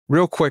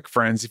Real quick,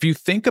 friends, if you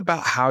think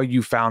about how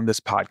you found this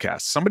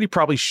podcast, somebody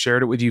probably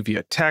shared it with you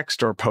via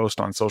text or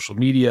post on social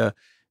media.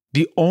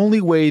 The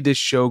only way this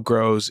show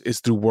grows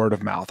is through word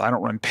of mouth. I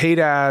don't run paid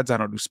ads. I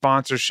don't do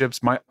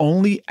sponsorships. My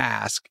only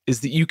ask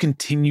is that you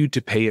continue to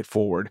pay it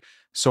forward.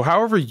 So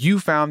however you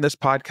found this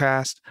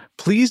podcast,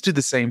 please do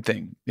the same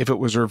thing. If it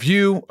was a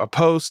review, a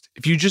post,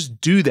 if you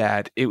just do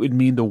that, it would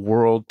mean the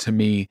world to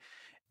me.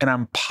 And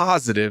I'm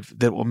positive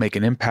that it will make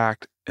an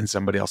impact in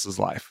somebody else's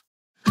life.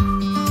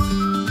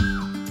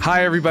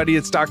 Hi, everybody.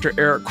 It's Dr.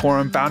 Eric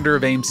Quorum, founder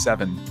of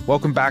AIM7.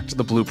 Welcome back to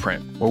The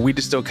Blueprint, where we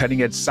distill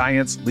cutting-edge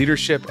science,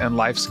 leadership, and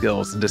life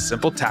skills into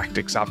simple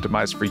tactics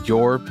optimized for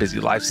your busy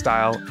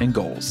lifestyle and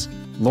goals.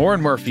 Lauren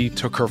Murphy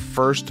took her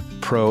first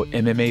pro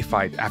MMA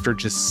fight after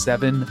just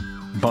 7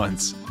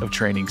 months of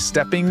training,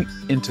 stepping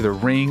into the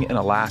ring in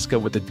Alaska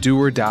with a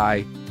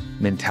do-or-die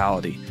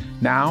mentality.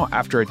 Now,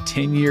 after a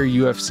 10-year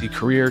UFC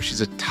career,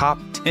 she's a top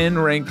 10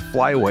 ranked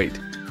flyweight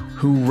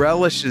who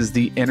relishes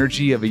the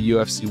energy of a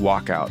UFC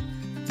walkout.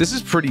 This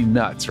is pretty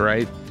nuts,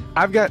 right?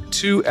 I've got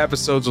 2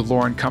 episodes with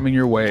Lauren coming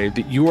your way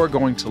that you are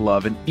going to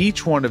love, and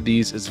each one of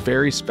these is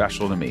very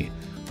special to me.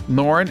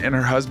 Lauren and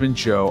her husband,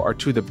 Joe, are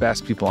 2 of the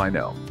best people I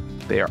know.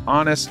 They are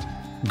honest,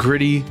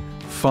 gritty,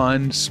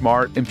 fun,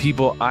 smart, and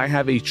people I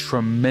have a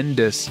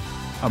tremendous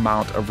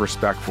amount of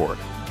respect for.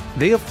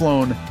 They have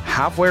flown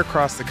halfway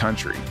across the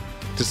country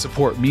to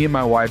support me and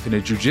my wife in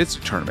a jiu-jitsu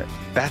tournament.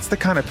 That's the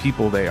kind of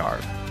people they are.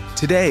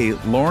 Today,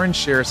 Lauren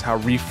shares how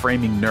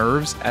reframing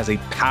nerves as a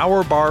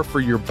power bar for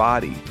your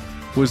body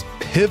was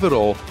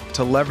pivotal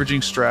to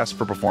leveraging stress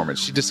for performance.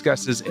 She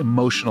discusses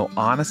emotional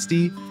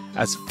honesty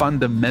as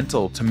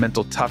fundamental to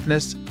mental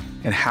toughness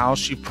and how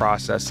she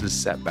processes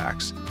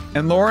setbacks.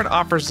 And Lauren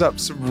offers up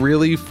some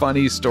really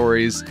funny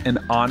stories and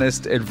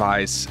honest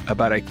advice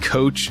about a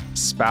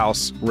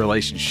coach-spouse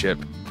relationship.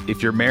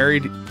 If you're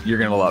married, you're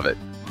going to love it.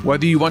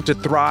 Whether you want to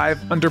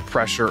thrive under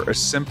pressure or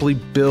simply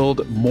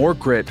build more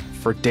grit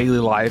for daily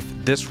life,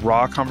 this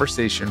raw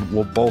conversation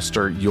will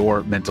bolster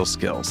your mental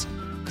skills.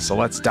 So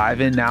let's dive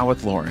in now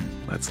with Lauren.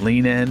 Let's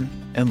lean in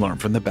and learn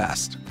from the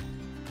best.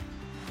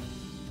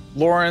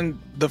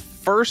 Lauren, the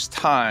first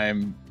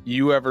time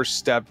you ever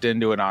stepped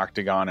into an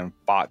octagon and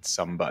fought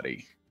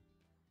somebody,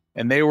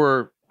 and they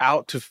were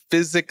out to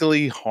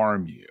physically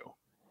harm you,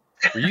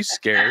 were you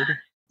scared?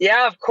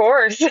 Yeah, of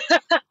course.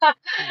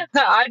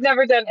 I'd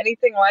never done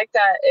anything like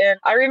that. And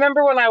I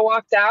remember when I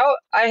walked out,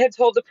 I had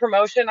told the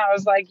promotion, I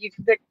was like, you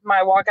can pick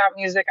my walkout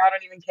music. I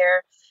don't even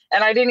care.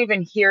 And I didn't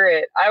even hear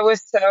it. I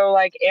was so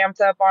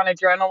amped up on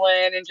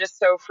adrenaline and just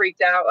so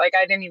freaked out. I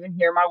didn't even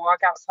hear my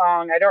walkout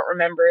song. I don't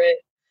remember it.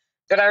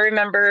 But I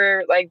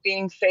remember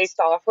being faced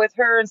off with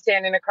her and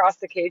standing across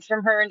the cage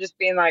from her and just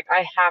being like,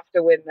 I have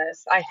to win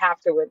this. I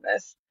have to win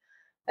this.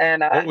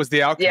 And what was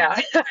the outcome? Yeah,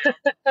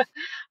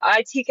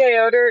 I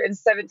TKO'd her in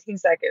 17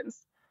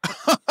 seconds.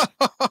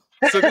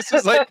 So this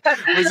is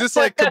was this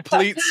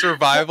complete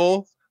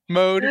survival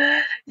mode?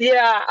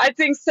 Yeah, I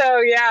think so.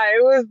 Yeah,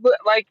 it was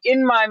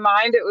in my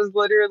mind, it was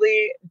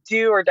literally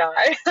do or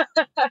die.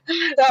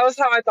 That was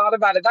how I thought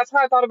about it. That's how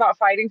I thought about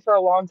fighting for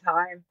a long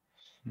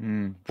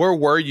time. Where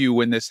were you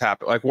when this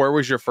happened? Where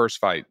was your first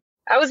fight?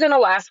 I was in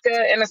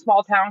Alaska, in a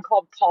small town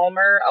called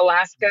Palmer,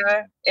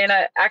 Alaska,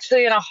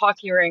 actually in a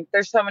hockey rink.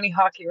 There's so many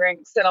hockey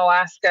rinks in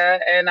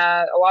Alaska, and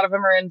a lot of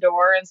them are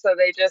indoor. And so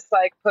they just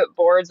put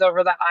boards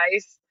over the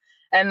ice,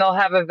 and they'll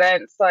have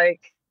events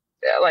like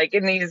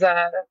in these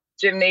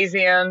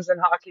gymnasiums and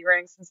hockey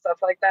rinks and stuff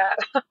like that.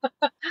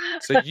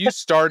 So you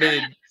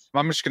started,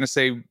 I'm just going to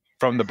say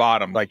from the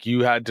bottom,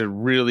 you had to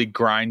really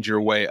grind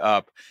your way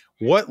up.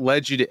 What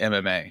led you to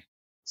MMA?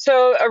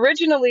 So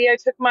originally I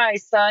took my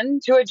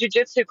son to a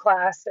jiu-jitsu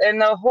class, and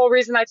the whole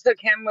reason I took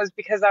him was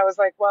because I was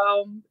like,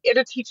 well,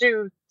 it'll teach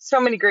you so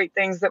many great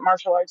things that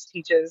martial arts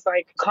teaches,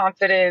 like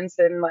confidence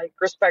and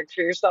respect for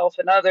yourself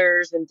and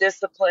others and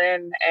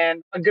discipline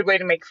and a good way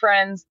to make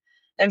friends.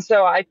 And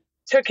so I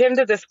took him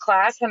to this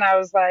class, and I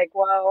was like,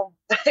 well,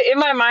 in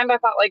my mind, I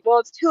thought well,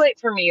 it's too late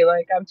for me.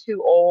 I'm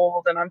too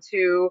old and I'm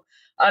too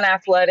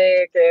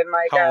unathletic and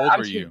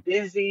I'm too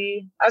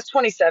busy. I was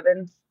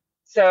 27.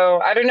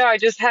 So I don't know. I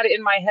just had it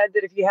in my head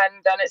that if you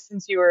hadn't done it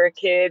since you were a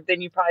kid,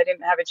 then you probably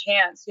didn't have a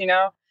chance, And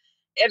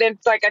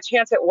it's a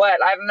chance at what?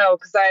 I don't know.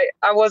 Because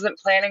I wasn't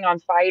planning on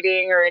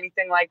fighting or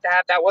anything like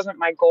that. That wasn't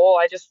my goal.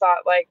 I just thought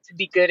to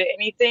be good at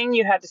anything,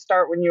 you had to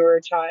start when you were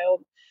a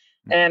child.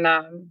 And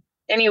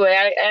anyway,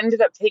 I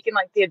ended up taking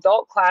the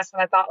adult class, and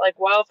I thought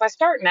well, if I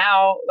start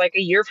now, a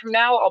year from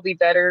now, I'll be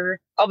better.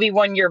 I'll be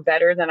 1 year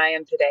better than I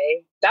am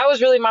today. That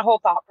was really my whole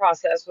thought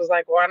process was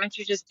why don't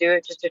you just do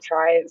it just to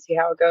try it and see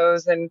how it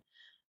goes? And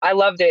I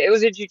loved it. It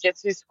was a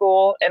jiu-jitsu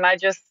school, and I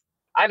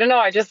don't know,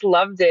 I just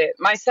loved it.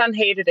 My son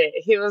hated it.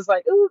 He was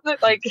ooh,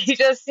 he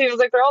was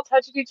they're all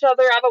touching each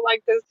other. I don't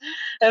like this.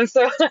 And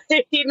so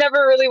he never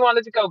really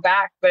wanted to go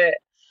back, but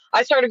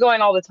I started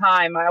going all the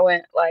time. I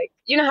went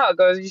you know how it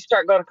goes. You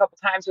start going a couple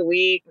times a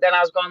week. Then I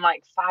was going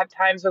 5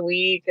 times a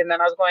week, and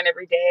then I was going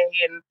every day.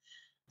 And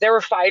there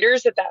were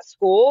fighters at that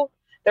school.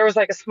 there was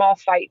like a small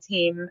fight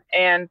team,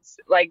 and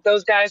like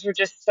those guys were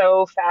just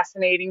so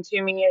fascinating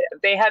to me.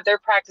 They had their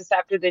practice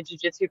after the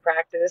jiu-jitsu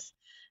practice.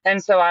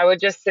 And so I would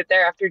just sit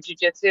there after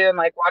jiu-jitsu and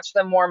like watch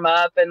them warm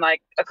up, and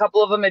like a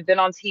couple of them had been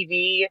on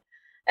TV.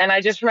 And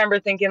I just remember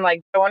thinking,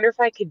 like, I wonder if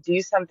I could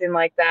do something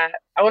like that.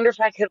 I wonder if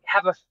I could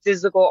have a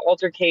physical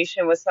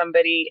altercation with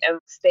somebody and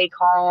stay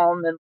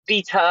calm and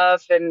be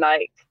tough and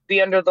like be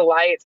under the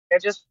lights. I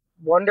just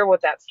wonder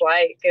what that's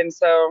like. And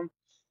so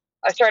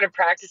I started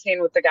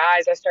practicing with the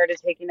guys. I started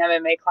taking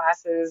MMA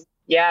classes.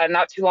 Yeah,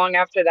 not too long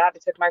after that, I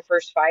took my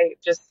first fight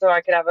just so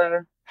I could have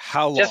a,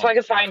 How long? just so I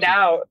could find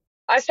out.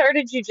 I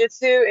started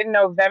jiu-jitsu in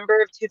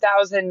November of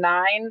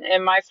 2009,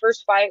 and my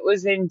first fight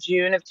was in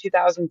June of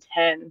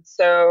 2010.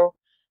 So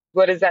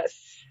what is that,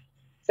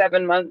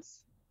 7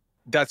 months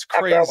That's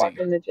after I crazy. walked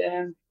in the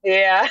gym?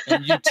 Yeah.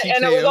 And you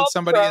And it was TKO'd all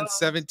somebody pro. in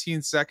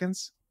 17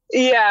 seconds?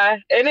 Yeah,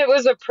 and it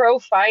was a pro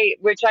fight,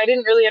 which I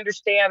didn't really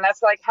understand.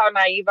 That's like how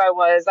naive I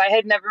was. I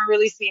had never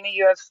really seen a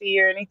UFC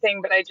or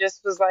anything, but I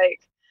just was like,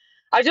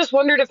 I just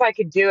wondered if I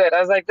could do it. I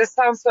was like, this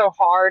sounds so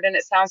hard and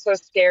it sounds so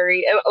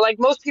scary. Like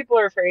most people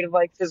are afraid of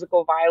like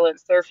physical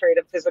violence. They're afraid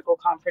of physical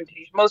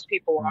confrontation. Most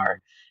people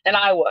are. And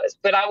I was,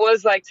 but I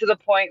was like to the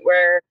point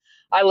where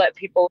I let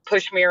people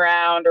push me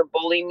around or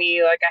bully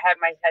me. Like I had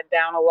my head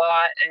down a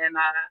lot, and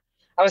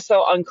I was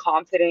so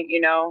unconfident,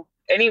 you know.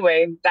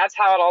 Anyway, that's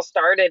how it all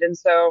started. And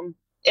so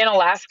in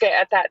Alaska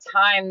at that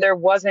time, there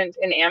wasn't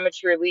an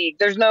amateur league.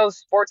 There's no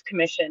sports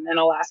commission in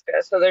Alaska.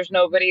 So there's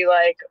nobody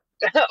like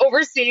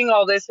overseeing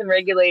all this and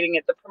regulating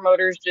it. The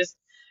promoters just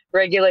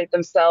regulate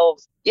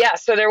themselves. Yeah,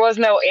 so there was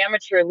no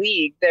amateur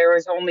league. There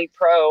was only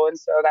pro. And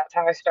so that's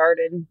how I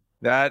started.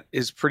 That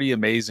is pretty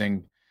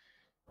amazing.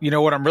 You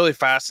know, what I'm really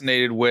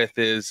fascinated with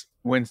is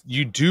when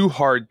you do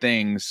hard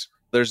things,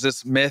 there's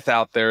this myth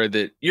out there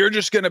that you're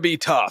just going to be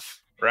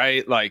tough,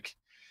 right? Like,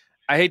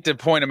 I hate to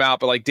point him out,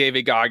 but like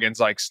David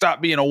Goggins, like,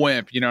 stop being a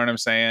wimp. You know what I'm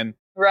saying?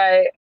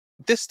 Right.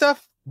 This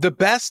stuff, the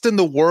best in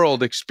the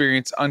world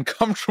experience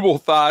uncomfortable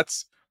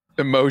thoughts,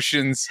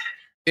 emotions,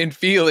 and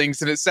feelings.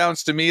 And it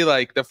sounds to me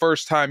like the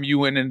first time you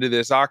went into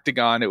this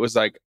octagon, it was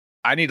like,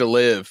 I need to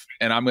live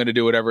and I'm going to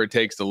do whatever it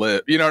takes to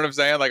live. You know what I'm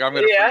saying? Like, I'm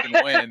going to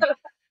freaking win.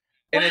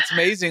 And it's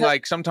amazing,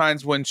 like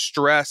sometimes when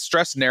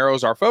stress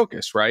narrows our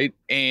focus, right?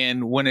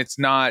 And when it's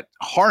not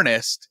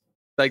harnessed,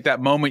 like that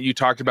moment you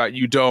talked about,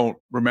 you don't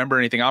remember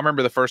anything. I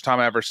remember the first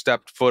time I ever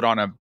stepped foot on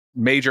a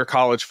major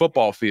college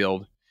football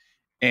field,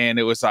 and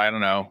it was, I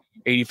don't know,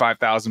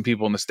 85,000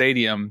 people in the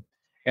stadium.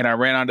 And I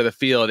ran onto the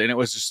field, and it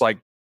was just like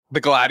the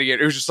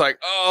gladiator. It was just like,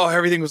 oh,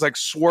 everything was like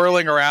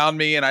swirling around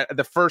me. And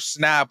the first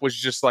snap was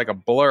just like a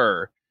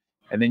blur.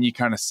 And then you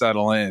kind of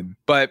settle in.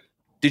 But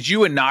did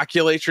you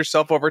inoculate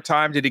yourself over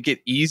time? Did it get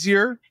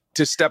easier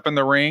to step in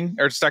the ring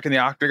or step in the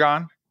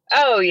octagon?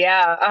 Oh,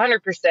 yeah, 100%.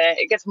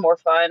 It gets more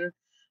fun.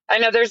 I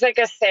know there's like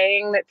a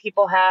saying that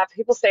people have.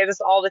 People say this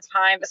all the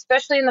time,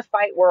 especially in the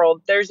fight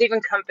world. There's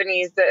even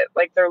companies that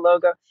like their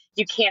logo,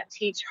 you can't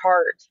teach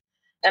heart.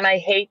 And I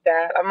hate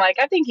that. I'm like,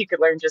 I think you could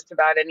learn just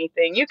about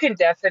anything. You can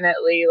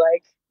definitely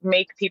like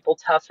make people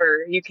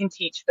tougher. You can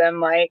teach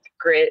them like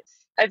grit.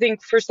 I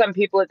think for some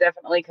people, it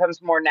definitely comes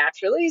more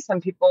naturally.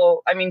 Some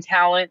people, I mean,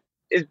 talent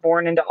is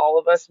born into all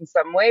of us in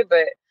some way,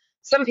 but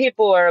some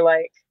people are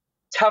like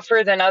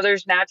tougher than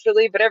others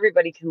naturally, but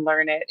everybody can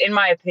learn it, in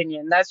my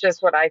opinion. That's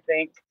just what I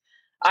think.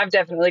 I've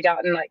definitely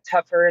gotten like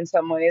tougher in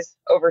some ways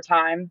over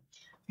time.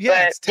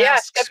 Yeah, But it's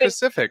task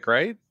specific,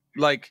 right?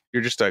 Like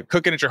you're just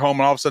cooking at your home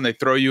and all of a sudden they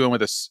throw you in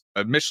with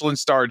a Michelin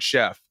starred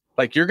chef.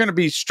 Like you're going to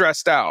be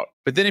stressed out.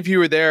 But then if you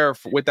were there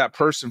with that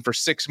person for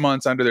 6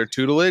 months under their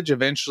tutelage,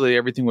 eventually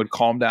everything would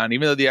calm down.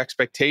 Even though the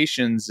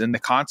expectations and the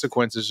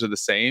consequences are the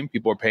same,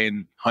 people are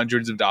paying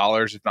hundreds of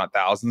dollars, if not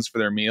thousands, for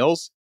their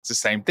meals. It's the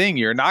same thing.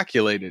 You're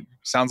inoculated.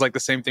 Sounds like the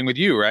same thing with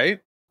you, right?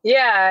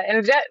 Yeah,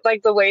 and that,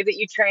 like the way that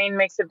you train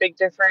makes a big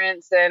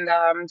difference. And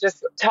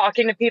just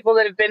talking to people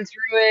that have been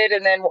through it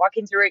and then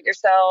walking through it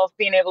yourself,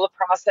 being able to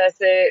process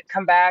it,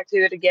 come back to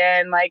it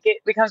again, like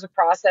it becomes a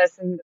process.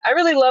 And I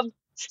really love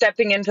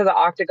stepping into the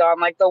octagon.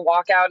 Like the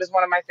walkout is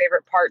one of my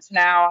favorite parts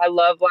now. I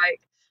love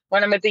like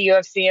when I'm at the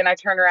UFC and I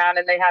turn around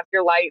and they have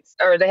your lights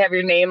or they have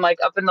your name like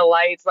up in the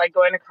lights, like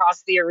going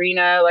across the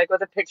arena, like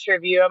with a picture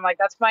of you. I'm like,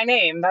 that's my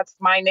name. That's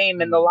my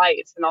name in the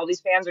lights. And all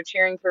these fans are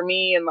cheering for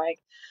me. And like,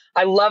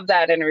 I love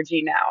that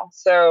energy now.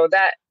 So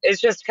that is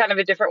just kind of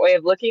a different way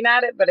of looking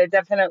at it, but it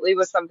definitely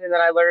was something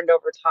that I learned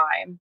over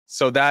time.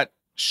 So that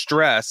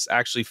stress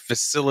actually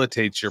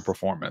facilitates your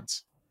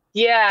performance.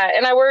 Yeah,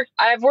 and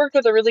I've worked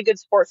with a really good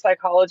sports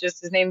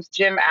psychologist. His name's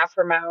Jim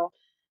Afremow,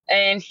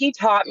 and he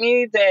taught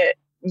me that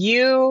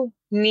you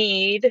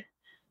need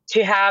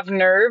to have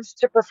nerves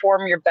to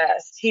perform your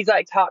best. He's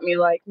like taught me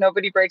like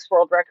nobody breaks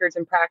world records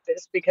in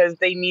practice because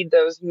they need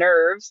those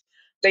nerves.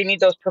 They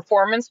need those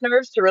performance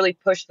nerves to really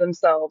push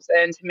themselves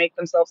and to make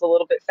themselves a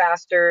little bit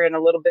faster and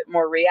a little bit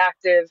more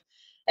reactive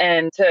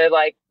and to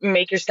like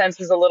make your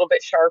senses a little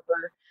bit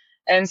sharper.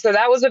 And so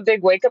that was a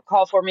big wake up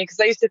call for me because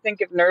I used to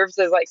think of nerves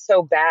as like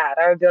so bad.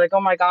 I would be like, oh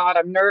my God,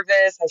 I'm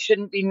nervous. I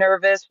shouldn't be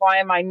nervous. Why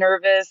am I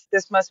nervous?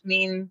 This must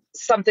mean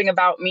something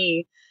about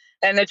me.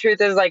 And the truth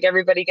is, like,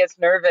 everybody gets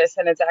nervous,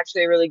 and it's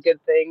actually a really good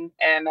thing.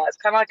 And it's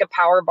kind of like a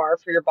power bar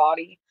for your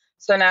body.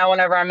 So now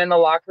whenever I'm in the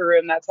locker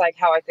room, that's like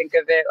how I think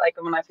of it. Like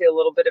when I feel a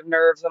little bit of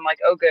nerves, I'm like,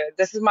 oh, good.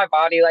 This is my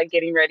body like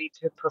getting ready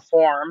to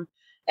perform,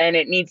 and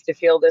it needs to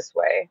feel this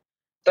way.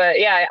 But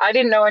yeah, I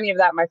didn't know any of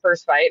that in my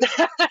first fight.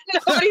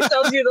 Nobody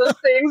tells you those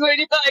things when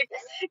you're like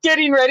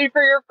getting ready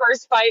for your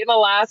first fight in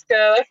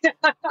Alaska.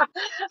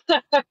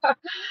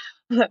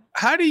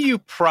 How do you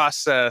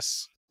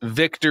process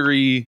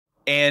victory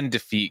and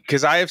defeat?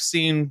 Because I have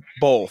seen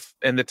both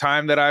in the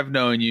time that I've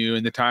known you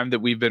and the time that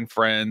we've been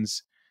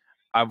friends.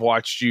 I've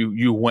watched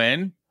you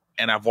win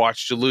and I've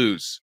watched you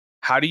lose.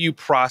 How do you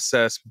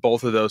process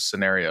both of those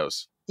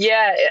scenarios?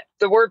 Yeah,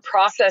 the word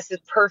process is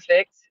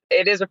perfect.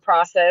 It is a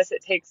process.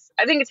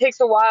 I think it takes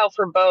a while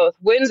for both.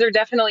 Wins are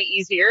definitely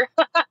easier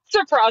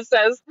to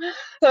process.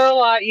 They're a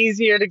lot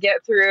easier to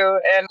get through.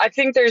 And I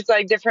think there's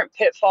like different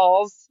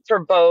pitfalls for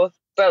both.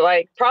 But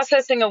like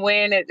processing a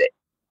win,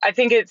 I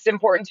think it's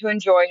important to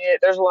enjoy it.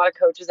 There's a lot of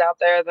coaches out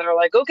there that are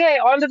like, okay,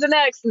 on to the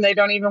next. And they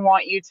don't even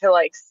want you to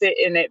like sit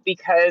in it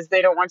because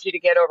they don't want you to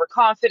get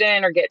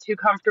overconfident or get too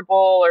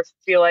comfortable or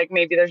feel like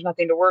maybe there's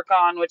nothing to work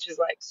on, which is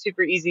like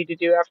super easy to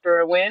do after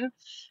a win.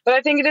 But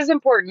I think it is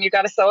important. You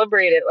got to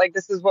celebrate it. Like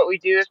this is what we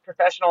do as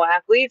professional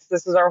athletes.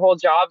 This is our whole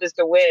job, is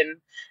to win.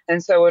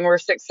 And so when we're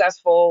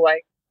successful,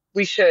 like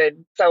we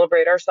should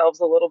celebrate ourselves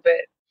a little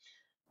bit.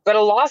 But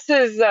a loss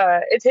is,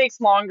 it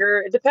takes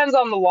longer. It depends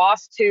on the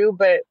loss too,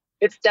 but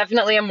it's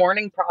definitely a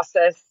mourning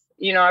process.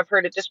 You know, I've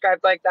heard it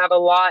described like that a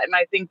lot. And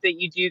I think that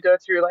you do go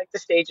through like the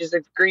stages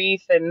of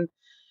grief. And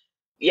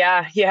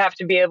yeah, you have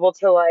to be able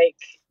to like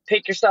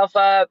pick yourself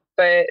up.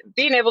 But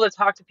being able to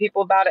talk to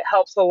people about it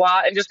helps a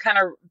lot. And just kind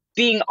of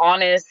being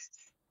honest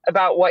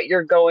about what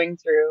you're going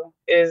through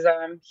is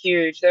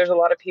huge. There's a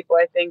lot of people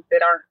I think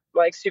that aren't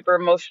like super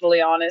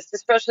emotionally honest,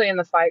 especially in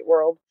the fight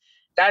world.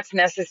 That's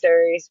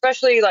necessary,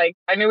 especially like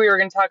I knew we were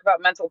going to talk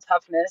about mental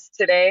toughness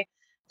today.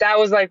 That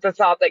was like the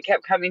thought that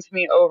kept coming to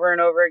me over and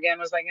over again,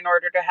 was like, in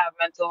order to have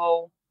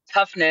mental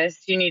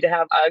toughness, you need to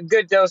have a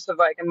good dose of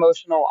like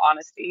emotional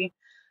honesty.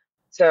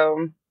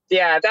 So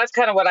yeah, that's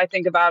kind of what I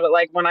think about it.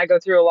 Like when I go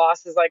through a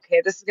loss, is like,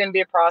 hey, this is going to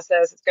be a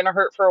process. It's going to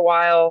hurt for a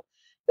while.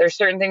 There's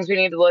certain things we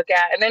need to look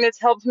at. And then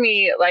it's helped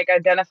me like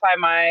identify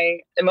my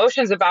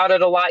emotions about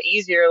it a lot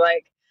easier.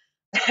 Like,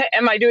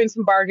 am I doing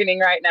some bargaining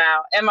right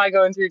now? Am I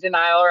going through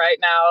denial right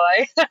now?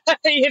 Like,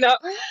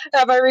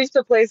 have I reached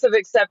a place of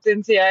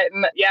acceptance yet?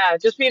 And yeah,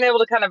 just being able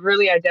to kind of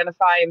really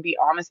identify and be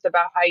honest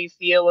about how you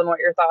feel and what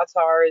your thoughts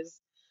are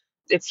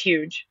it's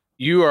huge.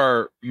 You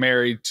are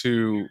married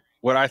to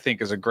what I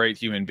think is a great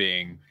human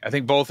being. I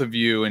think both of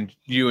you and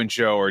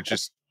Joe are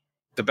just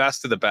the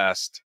best of the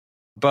best.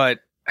 But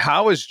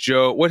how is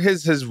Joe, what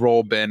has his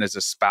role been as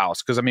a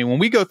spouse? Because I mean, when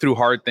we go through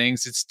hard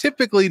things, it's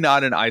typically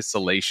not in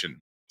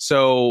isolation.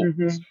 So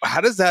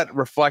how does that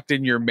reflect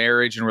in your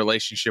marriage and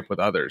relationship with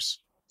others?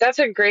 That's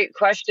a great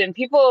question.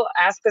 People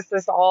ask us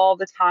this all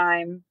the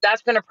time.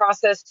 That's been a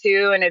process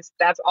too. And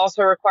that's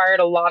also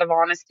required a lot of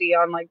honesty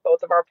on like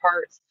both of our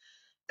parts,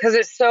 because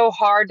it's so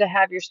hard to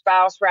have your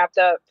spouse wrapped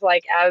up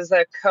like as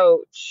a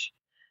coach.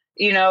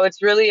 You know,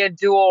 it's really a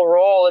dual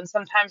role, and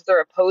sometimes they're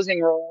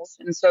opposing roles.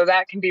 And so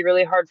that can be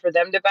really hard for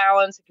them to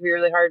balance. It can be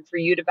really hard for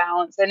you to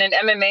balance. And in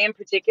MMA in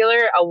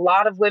particular, a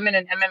lot of women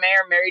in MMA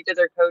are married to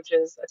their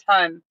coaches, a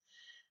ton.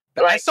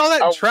 I saw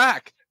that in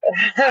track.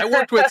 I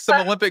worked with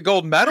some Olympic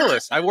gold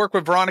medalists. I worked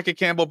with Veronica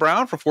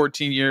Campbell-Brown for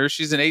 14 years.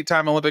 She's an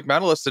 8-time Olympic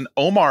medalist. And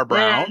Omar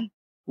Brown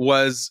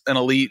was an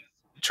elite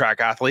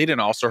track athlete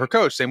and also her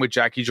coach. Same with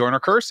Jackie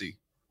Joyner-Kersee.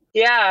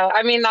 Yeah.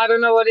 I mean, I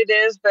don't know what it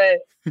is, but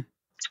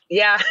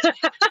yeah.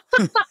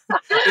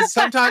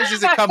 Sometimes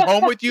does it come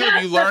home with you?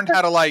 Have you learned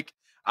how to like,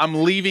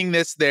 I'm leaving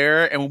this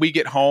there, and when we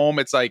get home,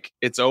 it's like,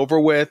 it's over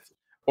with?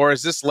 Or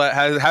is this,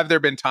 have there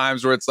been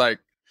times where it's like,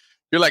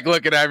 you're like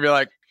looking at him, you're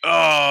like,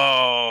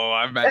 oh,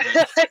 I'm mad.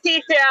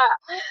 Yeah.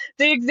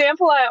 The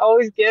example I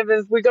always give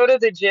is we go to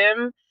the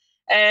gym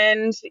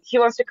and he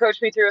wants to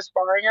coach me through a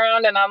sparring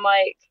round. And I'm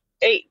like,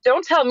 hey,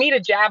 don't tell me to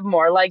jab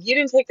more. Like, you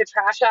didn't take the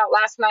trash out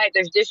last night.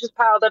 There's dishes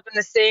piled up in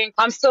the sink.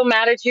 I'm still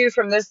mad at you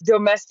from this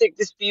domestic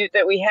dispute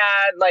that we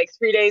had like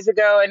 3 days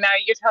ago. And now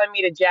you're telling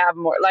me to jab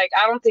more. Like,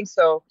 I don't think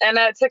so. And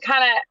that's a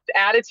kind of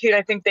attitude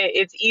I think that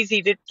it's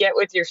easy to get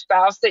with your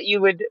spouse that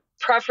you would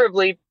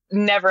preferably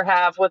never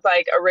have with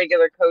like a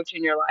regular coach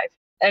in your life.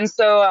 And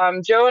so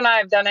Joe and I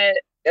have done it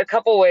a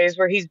couple ways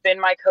where he's been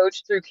my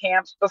coach through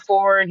camps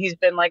before, and he's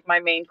been like my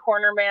main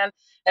corner man.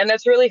 And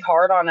that's really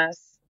hard on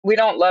us. We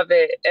don't love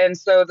it. And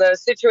so the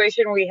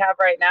situation we have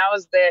right now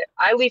is that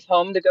I leave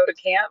home to go to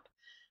camp.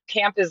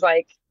 Camp is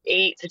like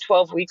 8 to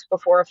 12 weeks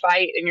before a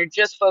fight, and you're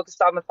just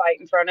focused on the fight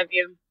in front of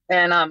you.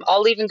 And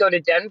I'll even go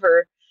to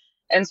Denver.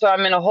 And so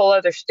I'm in a whole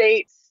other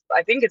state.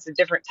 I think it's a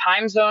different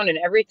time zone and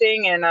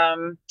everything.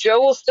 And Joe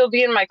will still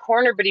be in my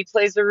corner, but he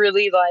plays a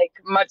really like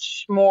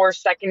much more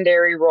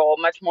secondary role,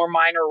 much more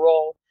minor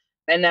role.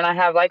 And then I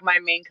have like my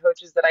main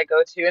coaches that I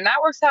go to. And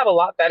that works out a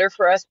lot better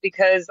for us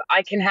because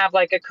I can have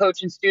like a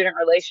coach and student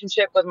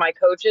relationship with my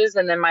coaches.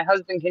 And then my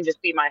husband can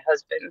just be my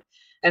husband.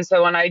 And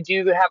so when I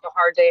do have a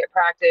hard day at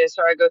practice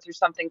or I go through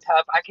something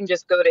tough, I can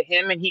just go to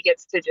him and he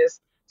gets to just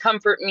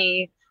comfort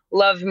me,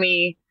 love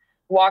me,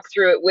 walk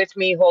through it with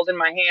me, holding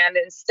my hand,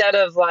 instead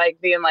of like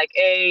being like,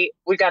 hey,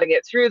 we got to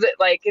get through that.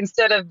 Like,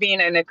 instead of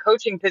being in a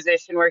coaching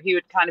position where he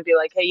would kind of be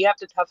like, hey, you have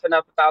to toughen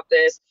up about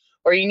this,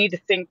 or you need to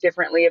think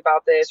differently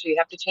about this, or you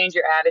have to change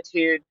your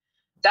attitude.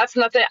 That's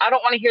nothing. I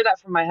don't want to hear that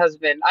from my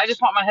husband. I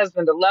just want my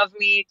husband to love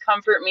me,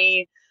 comfort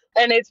me.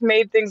 And it's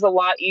made things a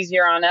lot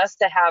easier on us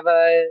to have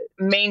a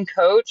main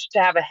coach,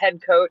 to have a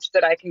head coach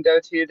that I can go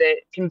to that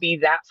can be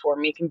that for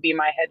me, can be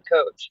my head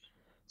coach.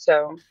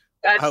 So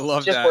I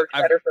love just that. works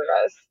better for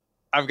us.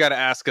 I've got to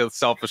ask a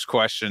selfish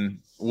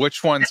question.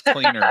 Which one's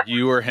cleaner,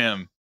 you or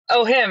him?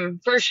 Oh, him,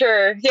 for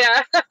sure.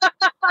 Yeah.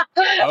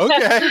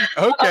 Okay.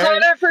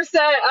 100%.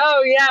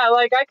 Oh, yeah.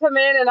 Like, I come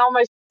in and all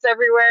my shit's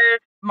everywhere.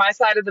 My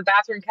side of the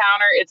bathroom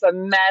counter, it's a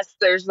mess.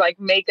 There's like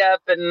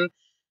makeup and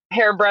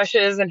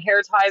hairbrushes and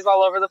hair ties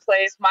all over the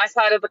place. My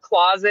side of the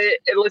closet,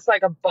 it looks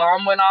like a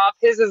bomb went off.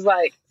 His is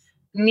like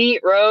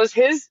neat rows.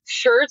 His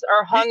shirts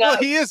are hung up.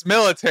 He is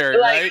military,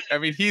 like, right? I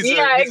mean, he's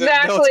a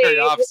military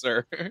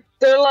officer.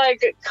 They're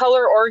like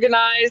color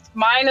organized.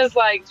 Mine is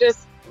like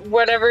just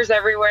whatever's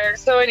everywhere.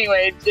 So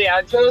anyway,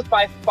 yeah, Joe's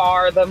by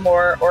far the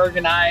more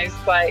organized,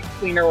 like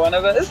cleaner one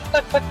of us.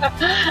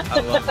 I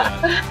love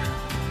that.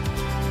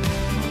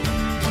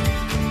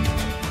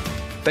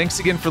 Thanks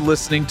again for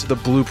listening to the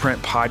Blueprint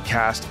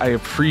Podcast. I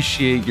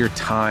appreciate your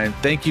time.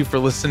 Thank you for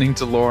listening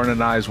to Lauren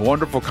and I's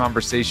wonderful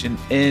conversation.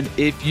 And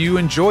if you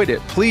enjoyed it,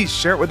 please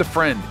share it with a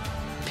friend.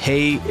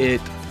 Pay it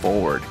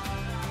forward.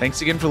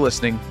 Thanks again for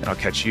listening, and I'll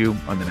catch you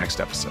on the next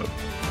episode.